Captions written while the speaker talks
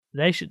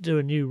They should do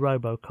a new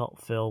RoboCop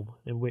film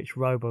in which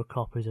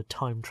RoboCop is a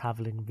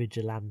time-travelling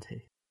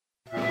vigilante.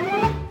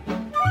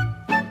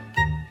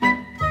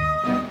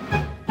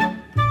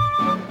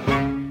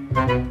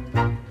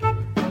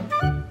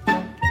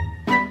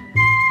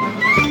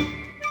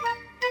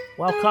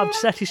 Welcome to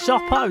SETI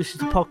Sopo. This is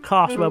the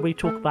podcast where we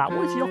talk about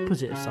what is the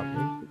opposite of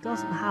something that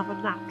doesn't have a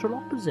natural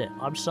opposite.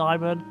 I'm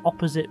Simon.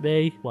 Opposite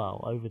me,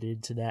 well, over the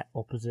internet,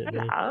 opposite me.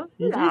 Hello.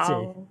 Is Hello.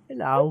 Izzy.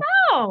 Hello.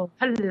 Hello.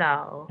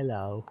 Hello.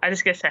 Hello. I'm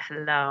just going to say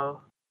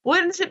hello.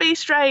 Wouldn't it be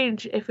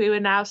strange if we were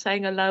now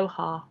saying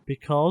aloha?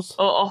 Because?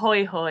 Or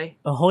ahoy hoy?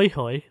 Ahoy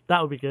hoy. That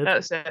would be good.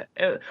 That's it.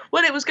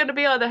 Well, it was going to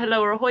be either hello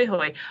or ahoy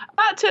hoy.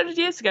 About 200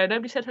 years ago,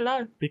 nobody said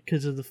hello.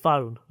 Because of the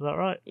phone. Is that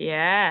right?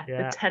 Yeah,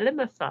 Yeah. the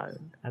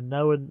telephone. And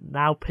no one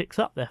now picks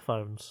up their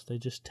phones. They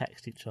just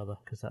text each other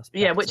because that's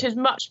better. Yeah, which is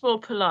much more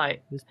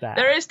polite. It's better.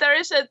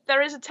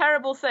 There is a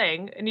terrible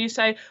thing, and you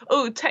say,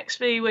 "Oh, text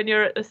me when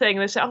you're at the thing."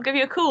 And they say, "I'll give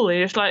you a call." And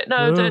you're just like,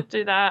 "No, don't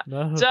do that.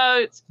 No.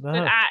 Don't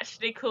No.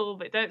 actually call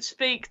me. Don't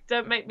speak.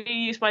 Don't make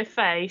me use my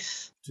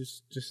face.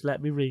 Just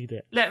let me read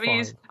it. Let It's me fine.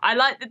 use. I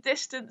like the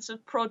distance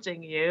of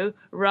prodding you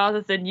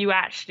rather than you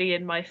actually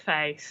in my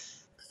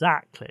face."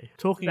 Exactly.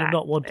 Talking of not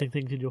Exactly. wanting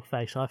things in your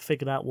face, I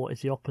figured out what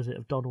is the opposite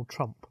of Donald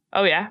Trump.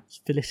 Oh yeah.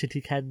 It's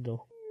Felicity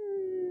Kendall.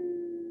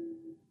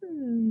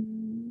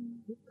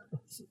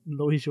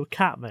 Noise your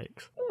cat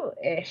makes. Oh,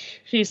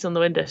 ish. She's on the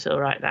windowsill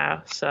right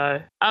now,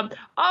 so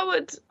I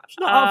would. It's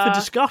not up for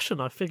discussion.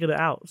 I figured it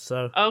out.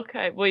 So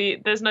Okay, well,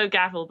 there's no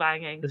gavel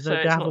banging, There's so no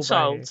it's gavel not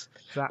sold. banging.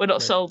 Exactly. We're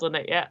not sold on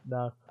it yet.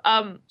 No.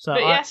 So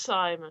But yes,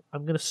 Simon.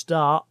 I'm going to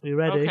start. Are you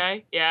ready?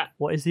 Okay, yeah.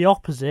 What is the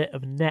opposite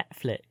of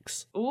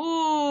Netflix?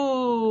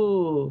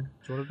 Ooh.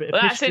 Do you want a bit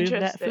Well, of that's history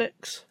of interesting.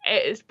 Netflix?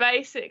 It is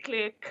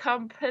basically a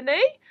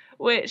company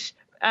which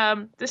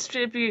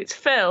distributes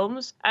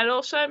films and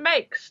also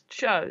makes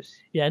shows.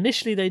 Yeah,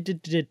 initially they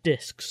did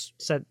discs,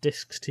 sent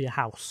discs to your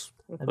house.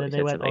 I And thought then you they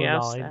said went something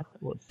else online. there.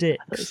 What, I thought you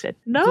dicks? said,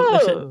 I thought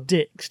they no. sent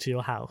dicks to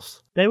your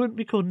house. They wouldn't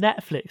be called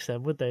Netflix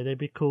then, would they? They'd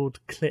be called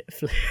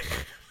Clitflix.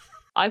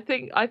 I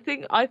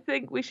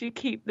think we should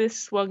keep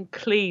this one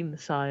clean,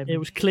 Simon. It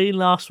was clean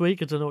last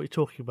week. I don't know what you're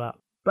talking about.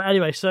 But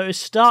anyway, so it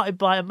started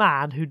by a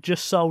man who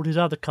just sold his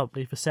other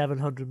company for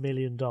 $700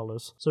 million.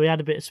 So he had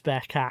a bit of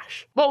spare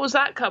cash. What was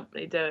that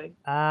company doing?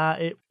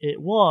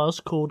 It was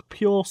called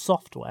Pure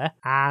Software,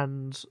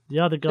 and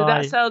the other Did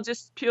guy... that sell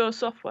just pure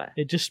software?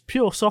 It just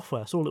pure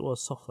software. That's all it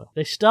was, software.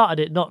 They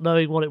started it not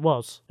knowing what it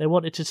was. They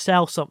wanted to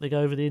sell something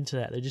over the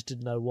internet. They just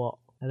didn't know what.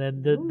 And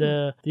then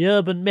the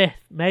urban myth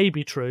may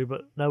be true,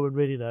 but no one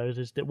really knows,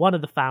 is that one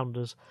of the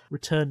founders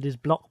returned his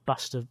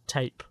Blockbuster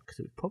tape, because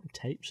it was probably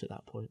tapes at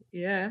that point,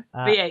 Yeah.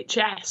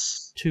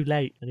 VHS. too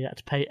late, and he had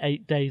to pay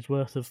 8 days'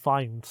 worth of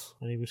fines.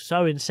 And he was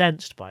so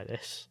incensed by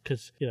this,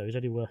 because, you know, he's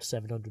only worth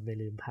 £700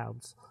 million.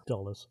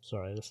 Dollars.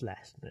 Sorry, that's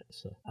less, isn't it?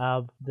 So,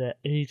 that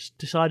he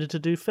decided to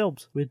do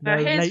films with no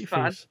Now here's late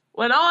fun. fees.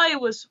 When I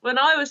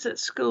was at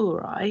school,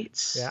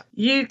 right? Yeah.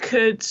 You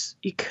could,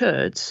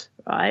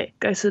 right,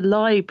 go to the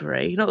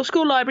library, not the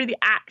school library, the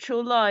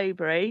actual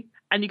library,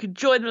 and you could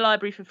join the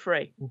library for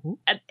free. Mhm.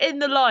 And in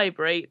the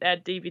library, they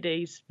had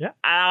DVDs. Yeah.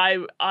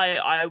 And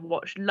I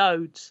watched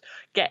loads.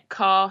 Get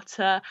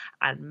Carter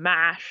and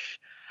MASH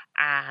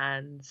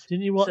and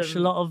Didn't you watch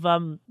some- a lot of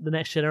The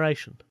Next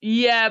Generation?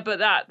 yeah, but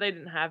that they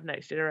didn't have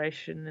Next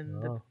Generation in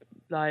the Oh.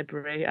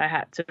 library. I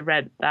had to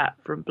rent that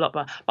from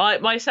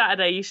Blockbuster. My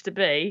Saturday used to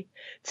be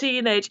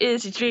Teenage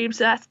Is Your Dream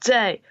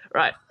Saturday.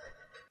 Right.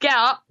 Get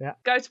up, Yeah.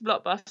 go to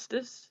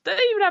Blockbusters. Don't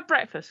even have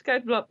breakfast. Go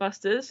to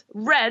Blockbusters.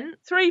 Rent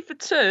 3 for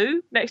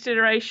 2 Next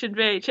Generation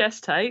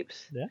VHS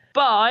tapes. Yeah.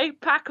 Buy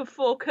pack of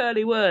 4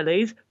 Curly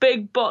Whirlies.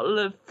 Big bottle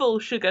of full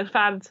sugar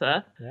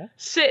Fanta. Yeah.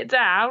 Sit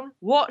down.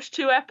 Watch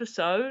 2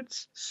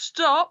 episodes.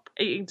 Stop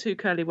eating 2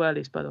 Curly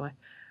Whirlies, by the way.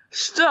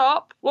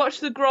 Stop. Watch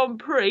the Grand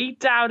Prix.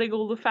 Downing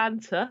all the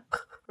Fanta.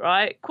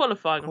 Right.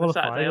 Qualifying on a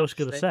Qualifying, Saturday. I was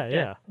gonna obviously. say,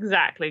 yeah.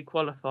 Exactly.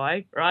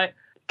 Qualifying. Right.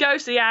 Go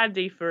see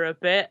Andy for a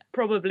bit,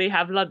 probably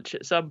have lunch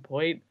at some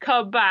point,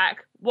 come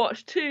back,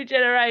 watch 2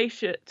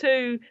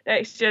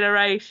 Next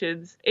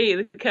Generations,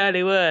 eat the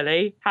Curly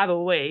Whirly, have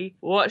a wee,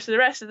 watch the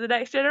rest of the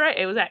Next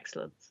Generation. It was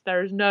excellent.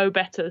 There is no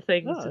better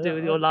thing to do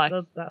with your life.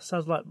 That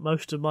sounds like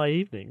most of my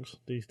evenings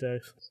these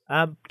days.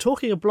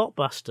 Talking of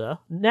Blockbuster,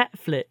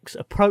 Netflix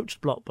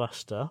approached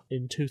Blockbuster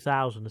in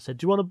 2000 and said,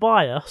 "Do you want to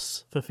buy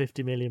us for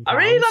 £50 million?"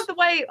 I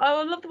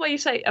love the way you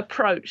say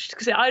approached,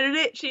 because I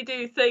literally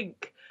do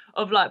think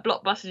of like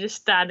Blockbuster just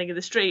standing in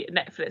the street and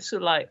Netflix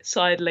sort of like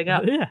sidling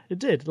up. Yeah, it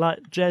did, like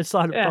Jay and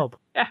Silent Yeah, Bob.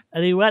 yeah.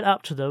 And he went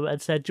up to them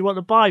and said, "Do you want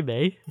to buy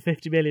me for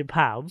 £50 million?"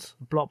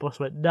 Blockbuster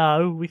went,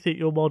 "No, we think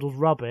your model's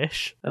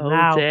rubbish." And Oh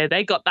now, dear,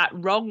 they got that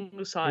wrong,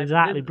 Simon.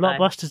 exactly, didn't they?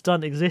 Blockbusters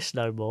doesn't exist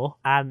no more,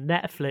 and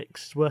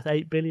Netflix is worth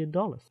 $8 billion.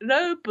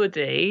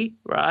 Nobody,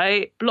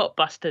 right?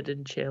 Blockbustered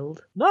and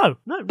chilled. No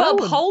Bob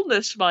one.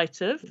 Holness might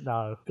have.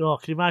 No.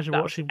 God, can you imagine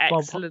That's watching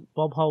excellent.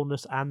 Bob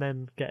Holness and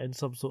then getting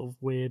some sort of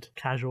weird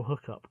casual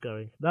hookup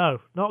going? No,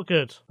 not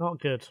good. Not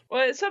good.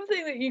 Well, it's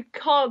something that you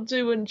can't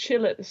do and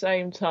chill at the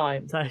same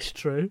time. That is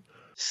true.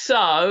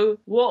 So,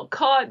 what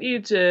can't you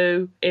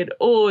do in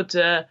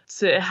order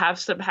to have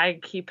some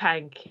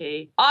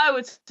hanky-panky? I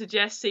would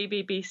suggest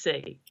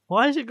CBBC.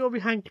 Why has it got to be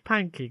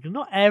hanky-panky? Because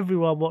not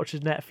everyone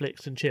watches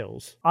Netflix and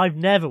chills. I've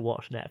never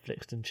watched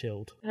Netflix and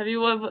chilled. Have you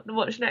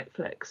watched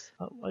Netflix?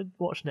 I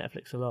watch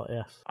Netflix a lot,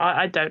 yes.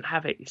 I don't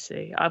have it, you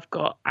see. I've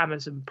got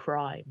Amazon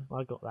Prime.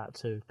 I got that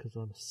too, because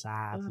I'm a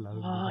sad,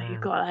 lonely Oh, man. you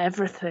got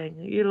everything.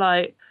 You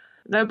like...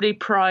 Nobody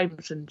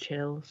primes and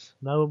chills.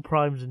 No one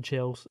primes and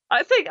chills.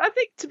 I think,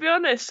 to be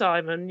honest,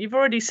 Simon, you've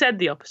already said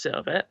the opposite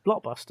of it.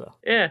 Blockbuster.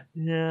 Yeah.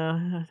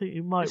 Yeah, I think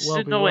you might It's well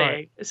annoying. be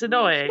right. It's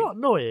annoying. It's not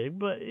annoying,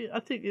 but I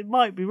think it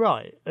might be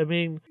right. I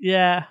mean,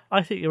 yeah,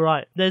 I think you're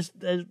right. There's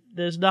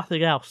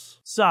nothing else.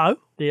 So,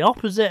 the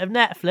opposite of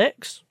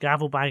Netflix,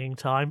 gavel banging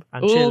time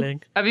and Ooh,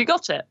 chilling. Have you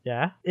got it?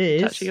 Yeah,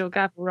 is... Touching your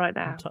gavel right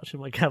now. I'm touching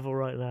my gavel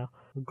right now.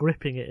 I'm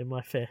gripping it in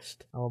my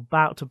fist. I'm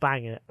about to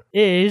bang it.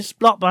 Is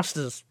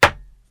Blockbusters.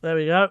 There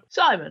we go.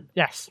 Simon,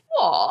 Yes.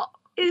 what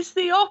is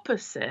the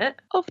opposite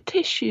of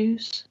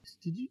tissues?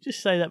 Did you just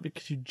say that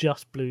because you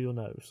just blew your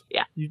nose?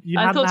 Yeah. You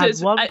I hadn't thought had it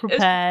was- one I- it's-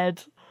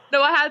 prepared.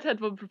 No, I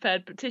had one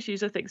prepared, but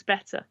tissues I think's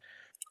better.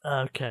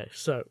 Okay,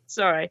 so...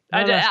 Sorry. No,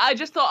 I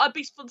just thought I'd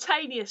be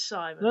spontaneous,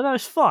 Simon. No,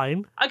 it's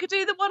fine. I could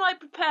do the one I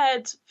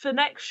prepared for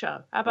next show.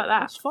 How about that?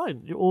 That's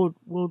fine. Or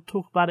we'll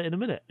talk about it in a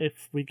minute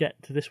if we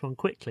get to this one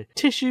quickly.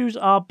 Tissues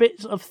are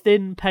bits of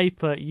thin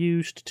paper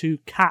used to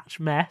catch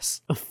mess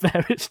of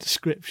various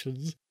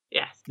descriptions.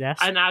 Yes. Yes.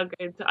 I'm now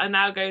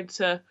going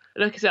to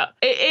look it up.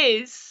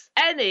 It is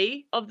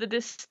any of the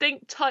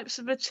distinct types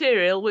of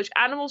material which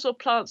animals or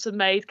plants are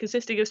made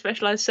consisting of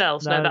specialized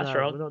cells. No, that's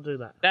wrong. We're not doing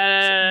that.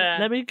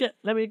 No.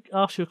 Let me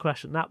ask you a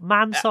question. Now,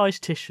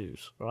 man-sized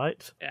tissues,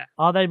 right? Yeah.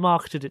 Are they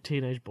marketed at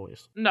teenage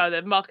boys? No,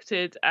 they're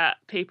marketed at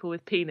people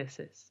with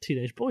penises.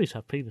 Teenage boys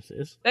have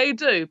penises. They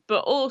do,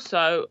 but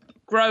also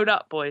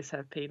grown-up boys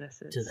have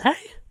penises. Do they?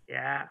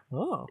 Yeah.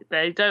 Oh.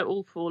 They don't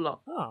all fall off.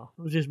 Oh,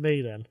 it was just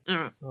me then.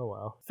 Mm. Oh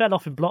well. Fell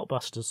off in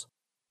Blockbusters.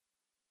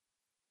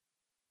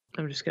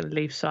 I'm just going to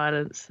leave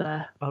silence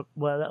there.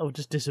 Well, that'll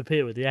just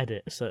disappear with the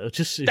edit, so it'll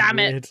just seem Damn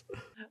weird. it.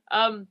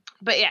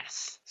 But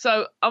yes.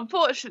 So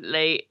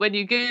unfortunately, when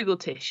you Google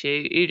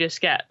tissue, you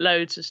just get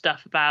loads of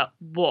stuff about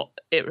what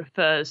it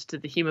refers to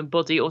the human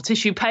body or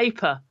tissue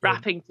paper,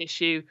 wrapping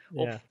tissue.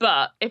 Yeah.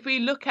 But if we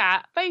look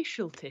at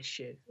facial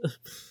tissue,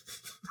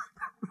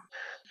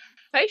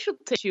 facial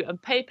tissue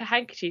and paper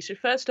handkerchiefs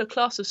refers to a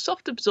class of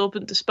soft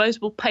absorbent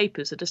disposable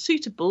papers that are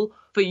suitable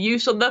for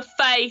use on the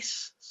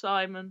face,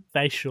 Simon.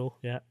 Facial,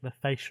 yeah, the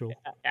facial.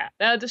 Yeah.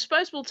 There are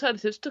disposable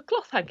alternatives to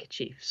cloth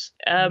handkerchiefs.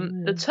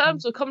 The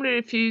terms are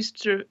commonly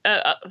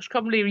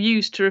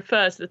used to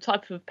refer to the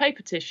type of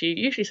paper tissue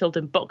usually sold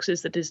in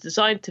boxes that is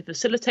designed to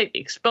facilitate the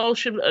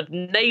expulsion of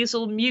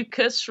nasal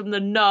mucus from the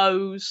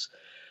nose.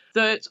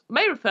 Though it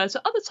may refer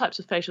to other types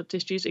of facial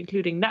tissues,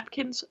 including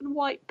napkins and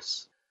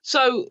wipes.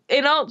 So,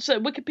 in answer,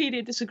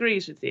 Wikipedia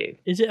disagrees with you.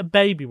 Is it a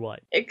baby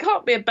wipe? It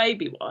can't be a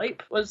baby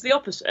wipe. Well, it's the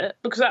opposite,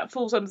 because that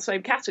falls under the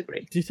same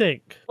category. Do you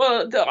think?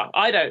 Well,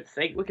 I don't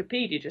think.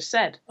 Wikipedia just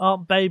said.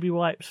 Aren't baby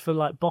wipes for,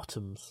 like,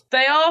 bottoms?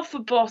 They are for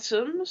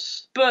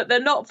bottoms, but they're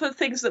not for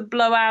things that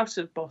blow out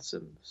of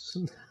bottoms.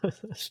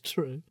 That's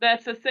true. They're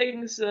for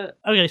things that...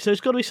 Okay, so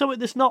it's got to be something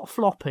that's not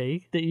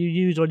floppy that you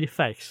use on your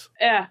face,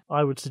 Yeah.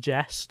 I would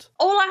suggest.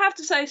 All I have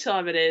to say,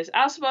 Simon, is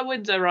out of my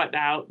window right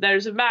now, there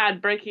is a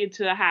man breaking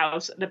into a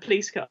house and a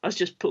police car has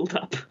just pulled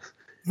up.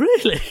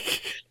 Really?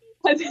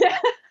 And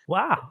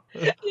Wow.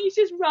 he's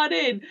just run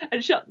in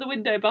and shut the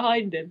window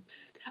behind him.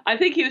 I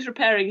think he was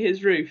repairing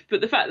his roof, but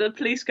the fact that the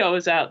police car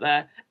was out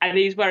there and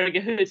he's wearing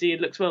a hoodie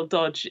and looks well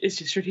dodged is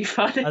just really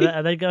funny.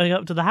 Are they going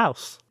up to the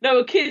house? No,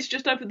 a kid's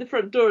just opened the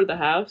front door of the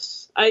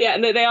house. Yeah,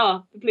 no, they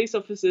are. The police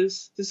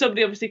officers. So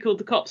somebody obviously called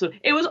the cops.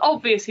 It was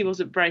obvious he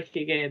wasn't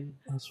breaking in.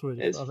 That's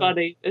really It's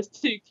funny. There's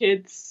two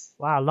kids.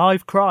 Wow,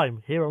 live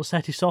crime here on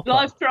SETI Sopper.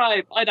 Live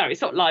crime. I know,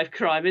 it's not live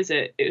crime, is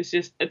it? It was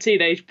just a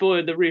teenage boy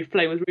on the roof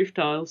playing with roof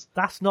tiles.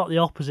 That's not the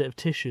opposite of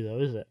tissue, though,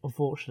 is it?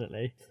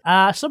 Unfortunately.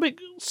 Something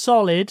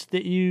solid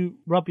that you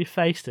rub your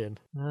face in.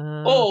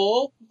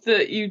 Or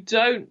that you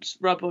don't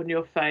rub on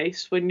your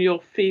face when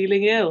you're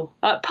feeling ill.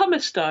 Like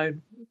pumice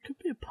stone. It could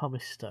be a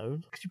pumice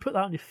stone. Because you put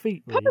that on your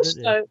feet, really, Pumice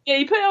don't you? stone. Yeah,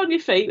 you put it on your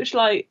feet, which is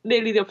like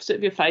nearly the opposite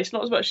of your face.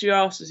 Not as much as your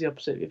ass as the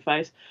opposite of your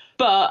face.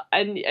 But,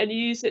 and you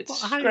use it to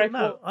Well, hang scrape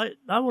on, no. up. I want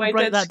to Wait,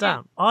 break that's that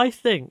down. I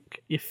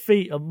think your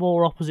feet are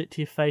more opposite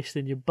to your face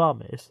than your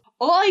bum is.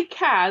 I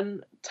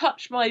can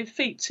touch my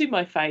feet to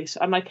my face,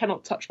 and I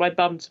cannot touch my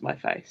bum to my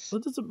face.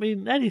 That doesn't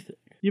mean anything.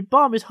 Your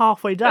bum is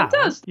halfway down.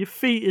 does. Your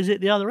feet is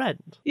at the other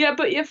end. Yeah,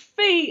 but your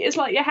feet is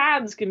like your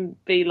hands can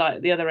be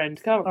like the other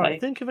end, can't All they?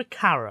 right, think of a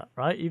carrot,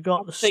 right? You've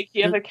got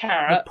Thinking of a the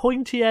carrot.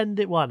 pointy end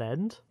at one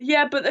end,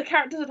 Yeah, but the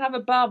carrot doesn't have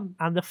a bum.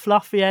 and the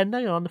fluffy end,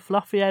 hang on, the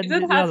fluffy It end at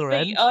doesn't the have other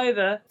feet end.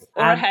 either,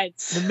 or a And head.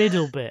 The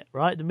middle bit,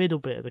 right? The middle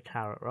bit of the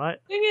carrot, right?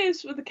 Thing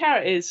is, with the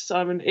carrot is,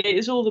 Simon, it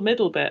is all the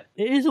middle bit.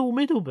 It is all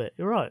middle bit,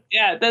 you're right.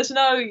 Yeah, there's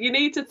no. You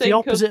need to It's think the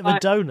opposite of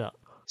like, a donut.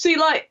 See,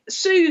 like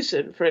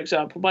Susan, for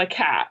example, my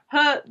cat,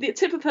 the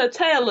tip of her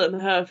tail and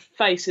her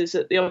face is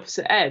at the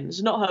opposite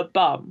ends, not her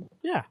bum.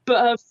 Yeah. But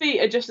her feet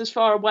are just as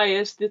far away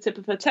as the tip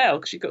of her tail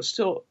because she's got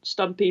short,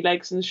 stumpy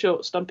legs and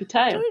short, stumpy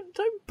tail.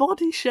 Don't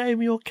body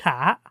shame your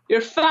cat.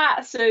 You're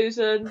fat,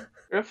 Susan.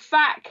 You're a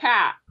fat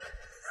cat.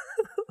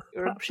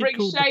 You're Perhaps a she big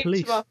called the shame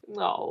police. to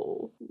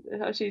No,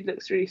 she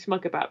looks really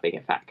smug about being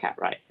a fat cat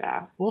right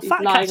now. Well, She's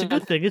fat lying cat's a on good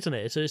her- thing, isn't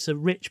it? It's a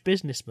rich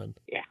businessman.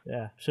 Yeah.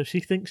 Yeah. So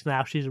she thinks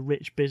now she's a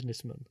rich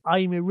businessman.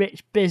 I'm a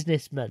rich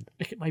businessman.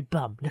 Look at my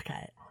bum. Look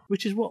at it.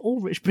 Which is what all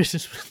rich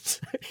businessmen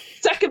say.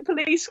 Second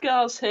police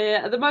car's here.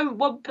 At the moment,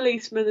 one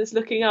policeman is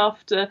looking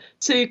after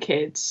two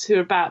kids who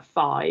are about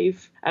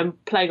 5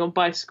 and playing on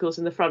bicycles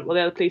in the front while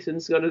the other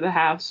policeman's gone to the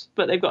house.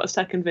 But they've got a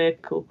second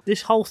vehicle.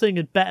 This whole thing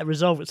had better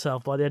resolve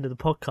itself by the end of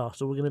the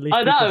podcast, or we're going to leave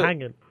I people know.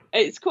 hanging.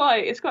 It's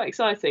quite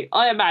exciting.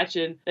 I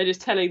imagine they're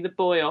just telling the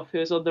boy off who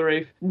was on the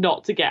roof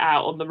not to get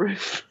out on the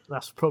roof.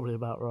 That's probably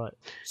about right.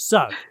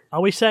 So, are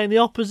we saying the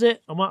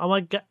opposite? Am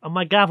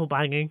I gavel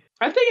banging?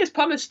 I think it's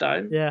pumice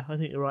stone. Yeah, I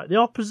think you're right. The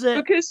opposite.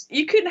 Because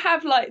you couldn't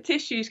have like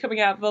tissues coming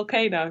out of a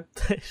volcano.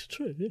 It's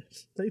true,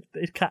 yes.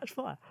 They'd catch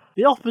fire.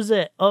 The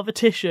opposite of a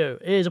tissue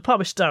is a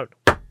pumice stone.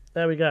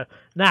 There we go.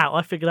 Now,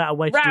 I figured out a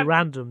way to do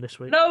random this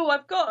week. No,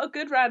 I've got a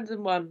good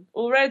random one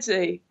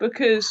already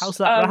because... How's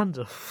that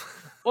random?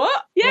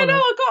 What? Yeah, Well, no,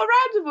 then. I got a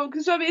random one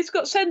because it's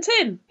got sent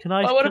in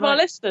by one of our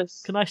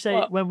listeners. Can I say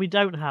What? when we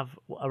don't have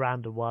a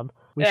random one,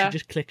 we Yeah. should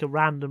just click a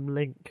random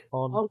link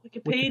on Oh,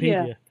 Wikipedia.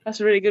 Wikipedia.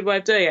 That's a really good way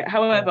of doing it.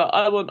 However,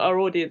 I want our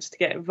audience to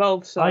get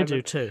involved, Simon. I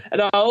do too.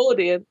 And our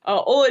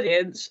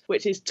audience,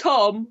 which is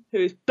Tom, who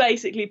is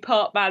basically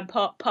part man,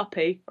 part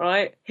puppy,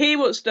 right? He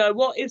wants to know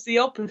what is the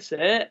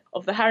opposite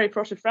of the Harry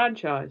Potter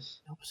franchise.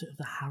 The opposite of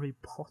the Harry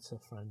Potter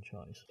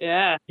franchise.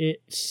 Yeah.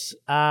 It's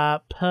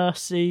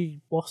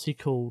Percy. What's he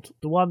called?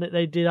 The one that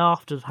they did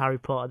after Harry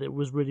Potter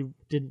that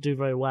didn't do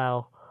very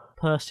well.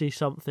 Percy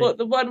something. What,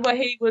 the one where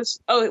he was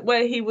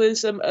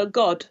a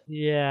god?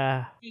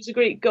 Yeah. He was a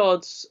Greek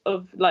god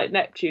of like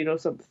Neptune or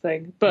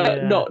something, but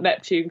Yeah. not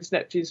Neptune because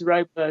Neptune's the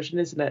Rome version,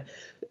 isn't it?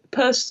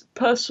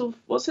 Percival,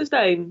 what's his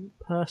name?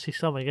 Percy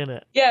something,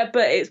 innit? Yeah,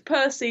 but it's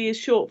Percy is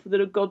short for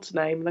the god's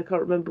name, and I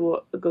can't remember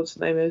what the god's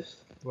name is.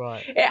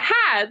 Right. It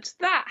had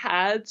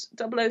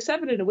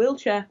 007 in a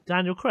wheelchair.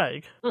 Daniel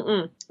Craig?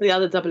 The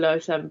other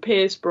 007,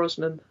 Pierce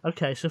Brosnan.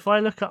 Okay, so if I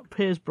look up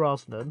Piers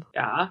Brosnan,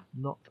 Yeah.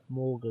 not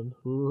Morgan.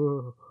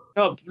 Ooh.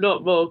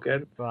 Not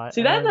Morgan. Right.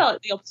 See, they're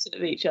like the opposite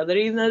of each other,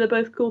 even though they're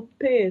both called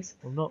Piers.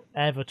 I'm not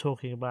ever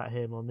talking about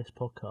him on this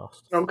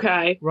podcast.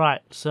 Okay.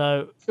 Right,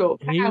 so Sure.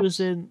 he was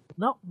in...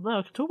 No,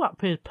 I can talk about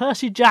Piers.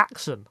 Percy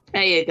Jackson.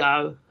 There you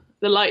go.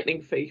 The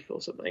Lightning Thief or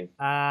something.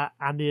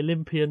 And the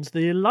Olympians,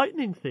 the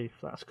Lightning Thief.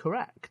 That's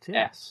correct,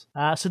 yes.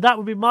 So that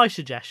would be my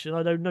suggestion.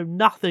 I don't know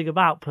nothing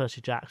about Percy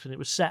Jackson. It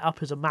was set up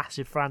as a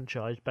massive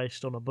franchise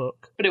based on a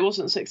book. But it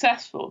wasn't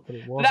successful. But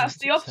it But wasn't that's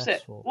the opposite.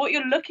 successful. What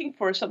you're looking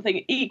for is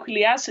something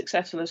equally as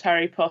successful as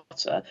Harry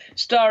Potter,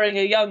 starring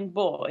a young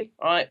boy,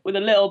 right, with a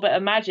little bit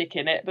of magic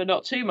in it, but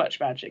not too much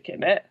magic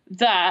in it,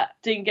 that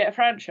didn't get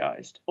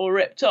franchised or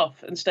ripped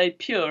off and stayed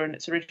pure in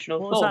its original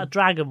What form. was that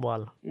dragon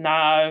one?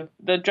 No,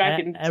 the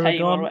Dragon Tamer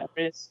Eragon? or whatever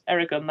it is.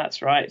 Eragon,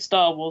 that's right.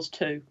 Star Wars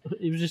 2.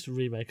 It was just a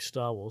remake of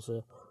Star Wars.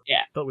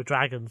 Yeah. But with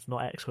dragons,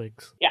 not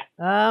X-Wings. Yeah.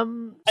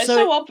 It's So,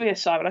 so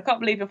obvious, Simon. I can't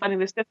believe you're finding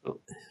this difficult.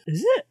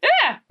 is it?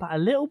 Yeah. About a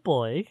little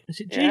boy? Is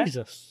it Yeah.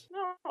 Jesus? No,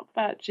 not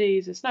about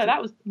Jesus. No,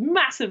 that was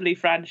massively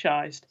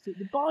franchised. Is it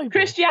the Bible?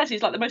 Christianity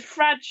is like the most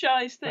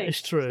franchised thing. That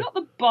is true. It's not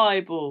the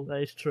Bible.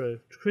 That is true.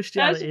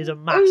 Christianity That's is a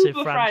massive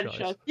uber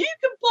franchise. You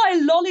can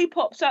buy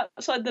lollipops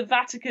outside the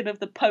Vatican of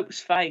the Pope's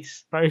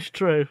face. That is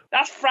true.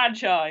 That's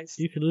franchise.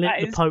 You can lick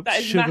That the is- Pope's that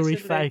is sugary massively-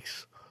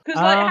 face. Because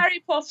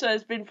Harry Potter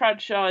has been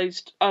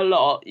franchised a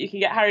lot. You can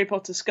get Harry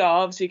Potter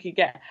scarves, you can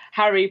get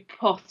Harry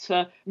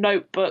Potter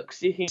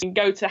notebooks, you can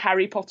go to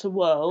Harry Potter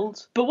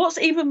World. But what's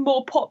even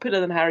more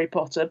popular than Harry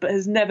Potter but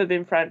has never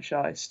been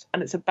franchised?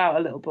 And it's about a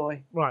little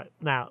boy. Right,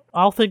 now,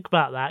 I'll think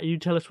about that. You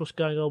tell us what's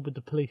going on with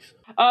the police.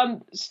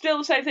 Still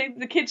the same thing.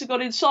 The kids have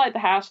gone inside the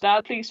house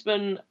now. The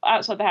policeman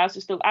outside the house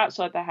is still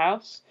outside the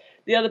house.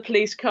 The other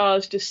police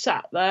car's just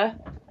sat there.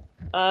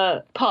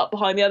 Parked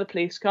behind the other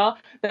police car.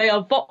 They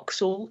are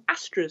Vauxhall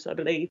Astras, I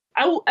believe.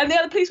 Oh, and the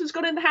other policeman's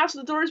gone in the house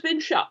and the door has been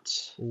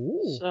shut.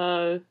 Ooh.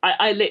 So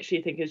I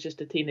literally think it's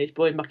just a teenage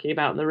boy mucking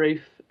about on the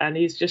roof and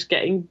he's just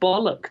getting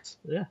bollocked.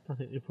 Yeah, I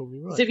think you're probably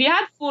right. So if he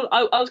had fallen,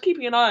 I was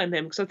keeping an eye on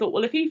him because I thought,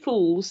 well, if he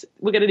falls,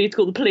 we're going to need to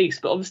call the police.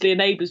 But obviously a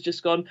neighbour's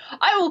just gone,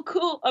 I will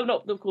call... I'm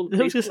not call the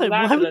I was police. going to say,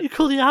 why wouldn't you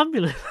call the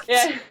ambulance?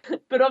 Yeah,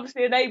 but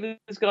obviously a neighbour's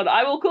gone,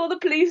 I will call the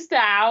police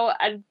now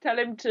and tell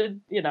him to,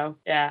 yeah.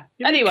 Give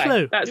me a Anyway,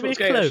 clue. that's Give me what's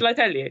a going on. clue. Shall I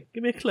tell you?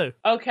 Give me a clue.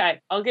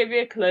 Okay, I'll give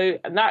you a clue,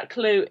 and that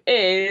clue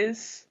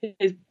is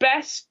his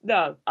best...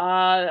 No,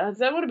 I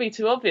don't want to be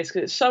too obvious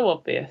because it's so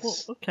obvious.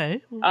 Well,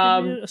 okay,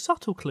 well, give me a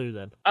subtle clue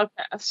then.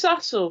 Okay, a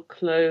subtle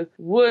clue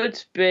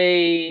would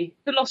be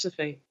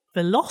philosophy.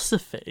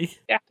 Philosophy?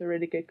 Yeah, it's a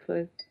really good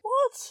clue.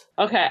 What?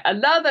 Okay,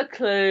 another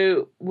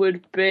clue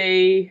would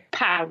be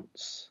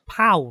pounce.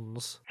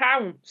 Pounds.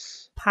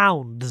 Pounce.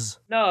 Pounds.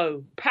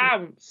 No,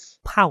 pounce.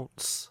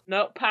 Pounce.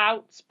 Not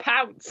pounce.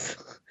 Pounce. Pounce.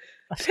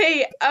 That's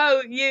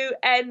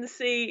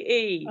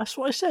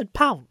what I said.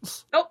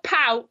 Pounce. Not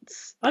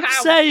pounce. I'm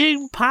Pounce.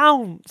 saying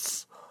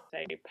pounce.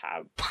 Say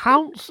pounce.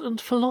 Pounce and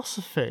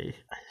philosophy.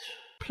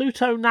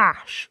 Pluto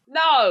Nash.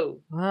 No.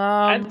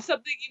 And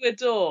something you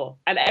adore,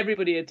 and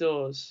everybody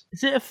adores.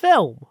 Is it a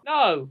film?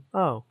 No.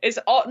 Oh. It's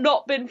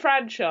not been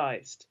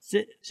franchised.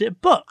 Is it a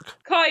book?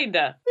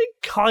 Kinda.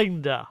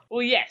 Kinda.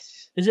 Well,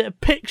 yes. Is it a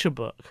picture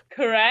book?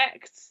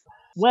 Correct.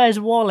 Where's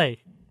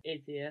Wally?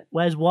 Idiot.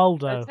 Where's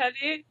Waldo? I tell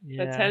you.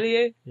 Yeah. I tell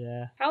you.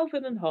 Yeah.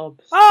 Calvin and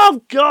Hobbes.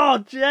 Oh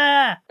God,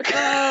 yeah.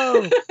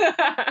 Oh,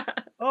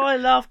 I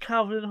love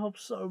Calvin and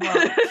Hobbes so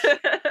much.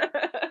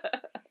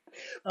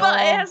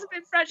 But it hasn't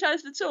been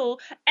franchised at all.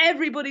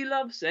 Everybody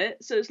loves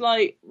it, so it's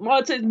like,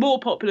 I'd say it's more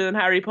popular than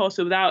Harry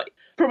Potter,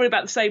 probably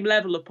about the same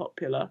level of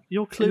popular.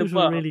 Your clues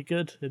were really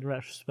good in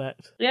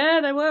retrospect.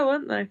 Yeah, they were,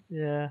 weren't they?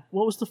 Yeah.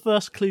 What was the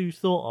first clue you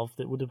thought of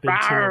that would have been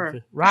too Rawr.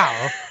 obvious?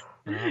 Rawr.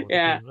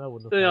 Yeah,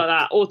 something like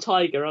that. Or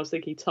Tiger. I was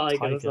thinking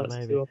Tiger. That's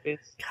maybe. too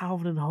obvious.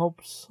 Calvin and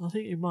Hobbes. I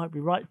think you might be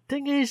right.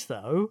 Thing is,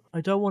 though,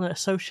 I don't want to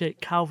associate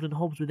Calvin and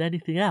Hobbes with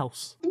anything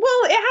else.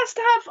 Well, it has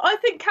to have. I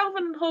think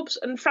Calvin and Hobbes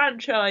and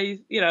franchise,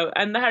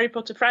 and the Harry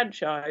Potter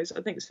franchise.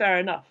 I think it's fair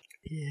enough.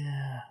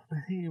 Yeah,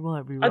 I think you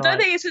might be right. I don't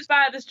think it's as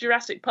bad as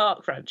Jurassic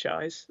Park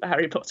franchise, the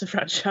Harry Potter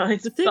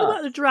franchise. The thing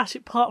about the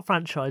Jurassic Park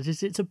franchise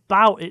is it's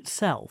about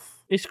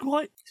itself. It's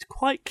quite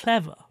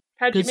clever.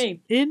 How do you mean?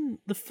 In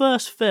the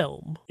first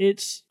film,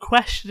 it's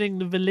questioning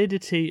the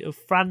validity of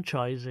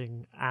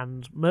franchising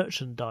and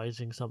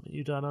merchandising something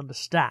you don't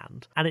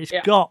understand. And it's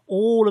got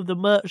all of the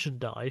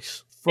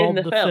merchandise from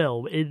the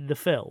film in the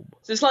film.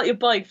 So it's like you're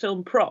buying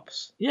film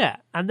props. Yeah.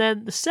 And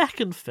then the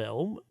second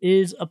film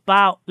is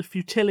about the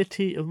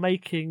futility of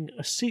making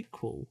a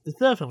sequel. The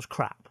third film's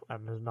crap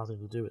and there's nothing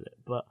to do with it.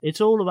 But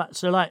it's all about...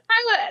 So, like...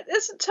 Hang on,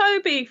 doesn't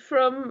Toby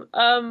from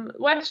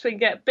West Wing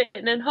get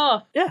bitten in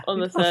half on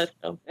the third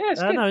film? Yeah,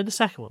 it's good. No, in the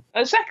second one.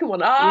 Oh, the second one.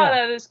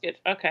 That is good.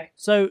 Okay.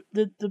 So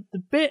the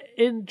bit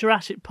in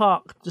Jurassic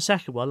Park, the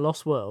second one,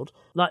 Lost World,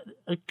 like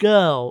a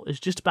girl is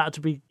just about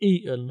to be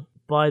eaten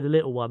by the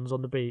little ones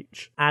on the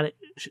beach, and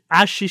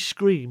as she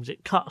screams,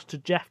 it cuts to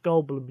Jeff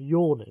Goldblum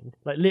yawning.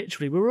 Like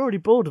literally, we're already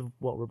bored of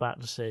what we're about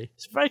to see.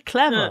 It's very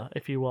clever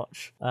if you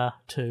watch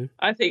 2.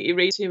 I think you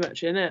read too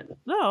much in it.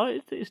 No,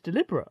 it's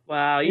deliberate.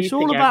 Wow, it's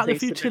all about the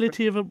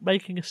futility of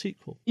making a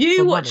sequel.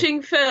 You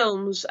watching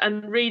films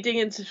and reading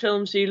into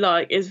films you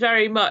like is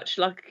very much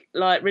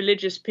like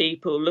religious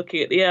people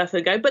looking at the earth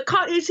and going, but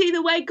can't you see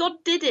the way God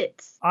did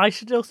it? I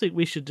still think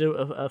we should do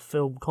a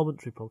film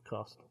commentary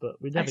podcast,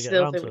 but we never get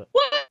around to it.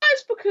 Well,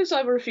 that's because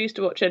I refuse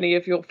to watch any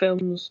of your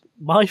films.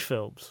 My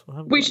films?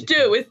 We should do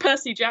it with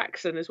Percy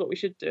Jackson, is what we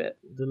should do it.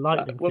 The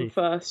Lightning one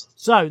first.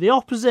 So, the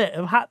opposite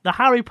of the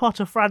Harry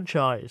Potter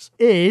franchise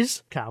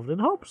is Calvin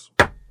and Hobbes.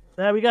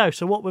 There we go.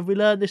 So what have we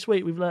learned this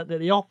week? We've learned that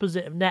the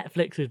opposite of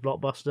Netflix is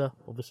Blockbuster,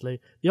 obviously.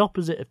 The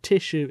opposite of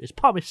Tissue is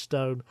Pumice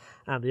Stone.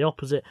 And the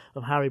opposite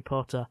of Harry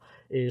Potter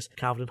is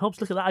Calvin and Hobbes.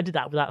 Look at that. I did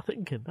that without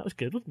thinking. That was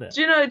good, wasn't it?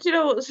 Do you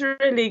know what's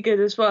really good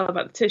as well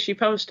about the tissue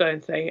pumice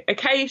stone thing?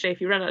 Occasionally, if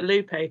you run out of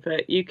loo paper,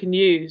 you can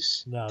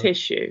use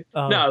tissue.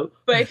 Oh. No,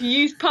 but if you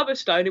use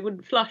pumice stone, it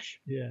wouldn't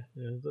flush. Yeah.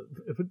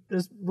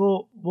 There's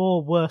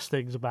more worse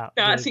things about.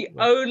 No, that's the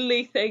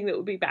only thing that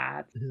would be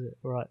bad. Is it?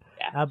 Right.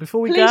 Yeah.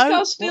 Before we Police go,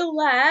 car's still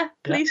there.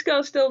 Police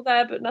car's still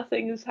there, but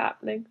nothing is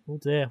happening. Oh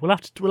dear. We'll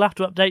have to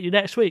update you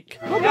next week.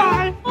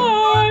 Bye.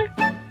 Bye.